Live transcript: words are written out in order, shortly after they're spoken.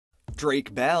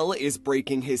Drake Bell is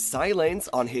breaking his silence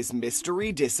on his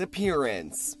mystery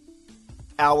disappearance.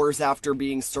 Hours after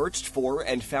being searched for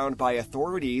and found by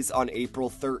authorities on April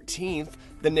 13th,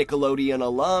 the Nickelodeon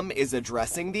alum is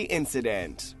addressing the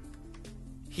incident.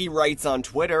 He writes on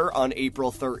Twitter on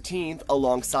April 13th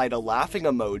alongside a laughing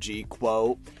emoji,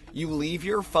 quote, "You leave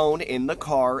your phone in the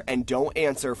car and don't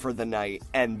answer for the night,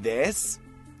 and this?"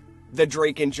 The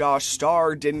Drake and Josh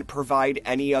star didn't provide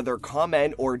any other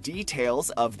comment or details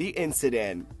of the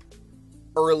incident.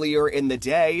 Earlier in the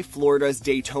day, Florida's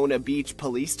Daytona Beach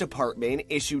Police Department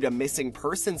issued a missing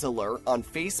persons alert on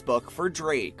Facebook for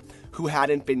Drake, who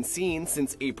hadn't been seen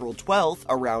since April 12th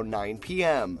around 9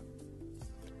 p.m.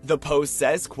 The post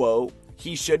says, quote,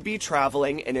 "He should be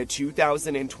traveling in a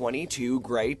 2022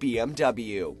 gray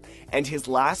BMW, and his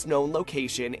last known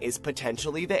location is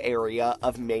potentially the area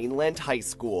of Mainland High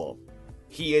School.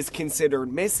 He is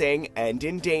considered missing and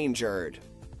endangered."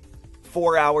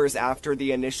 4 hours after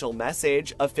the initial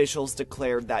message, officials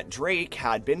declared that Drake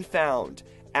had been found,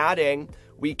 adding,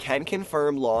 "We can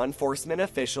confirm law enforcement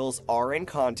officials are in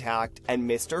contact and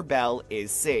Mr. Bell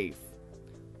is safe."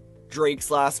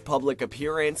 Drake's last public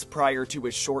appearance prior to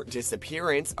his short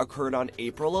disappearance occurred on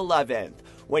April 11th,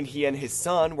 when he and his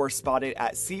son were spotted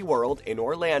at SeaWorld in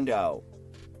Orlando.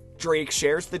 Drake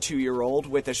shares the 2-year-old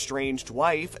with estranged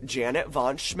wife Janet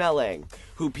Von Schmeling,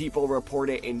 who people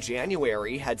reported in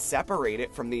January had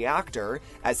separated from the actor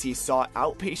as he sought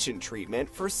outpatient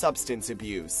treatment for substance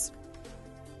abuse.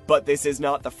 But this is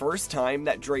not the first time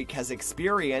that Drake has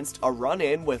experienced a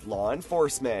run-in with law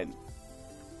enforcement.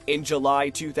 In July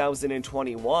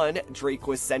 2021, Drake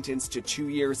was sentenced to 2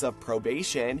 years of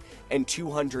probation and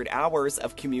 200 hours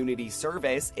of community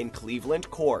service in Cleveland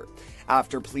court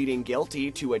after pleading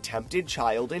guilty to attempted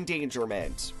child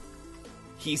endangerment.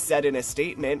 He said in a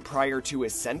statement prior to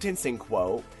his sentencing,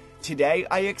 quote, "Today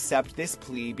I accept this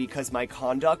plea because my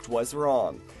conduct was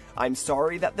wrong. I'm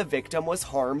sorry that the victim was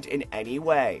harmed in any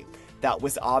way. That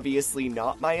was obviously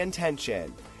not my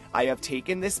intention. I have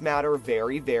taken this matter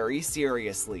very, very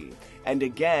seriously. And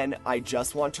again, I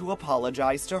just want to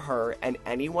apologize to her and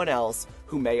anyone else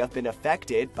who may have been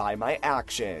affected by my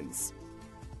actions."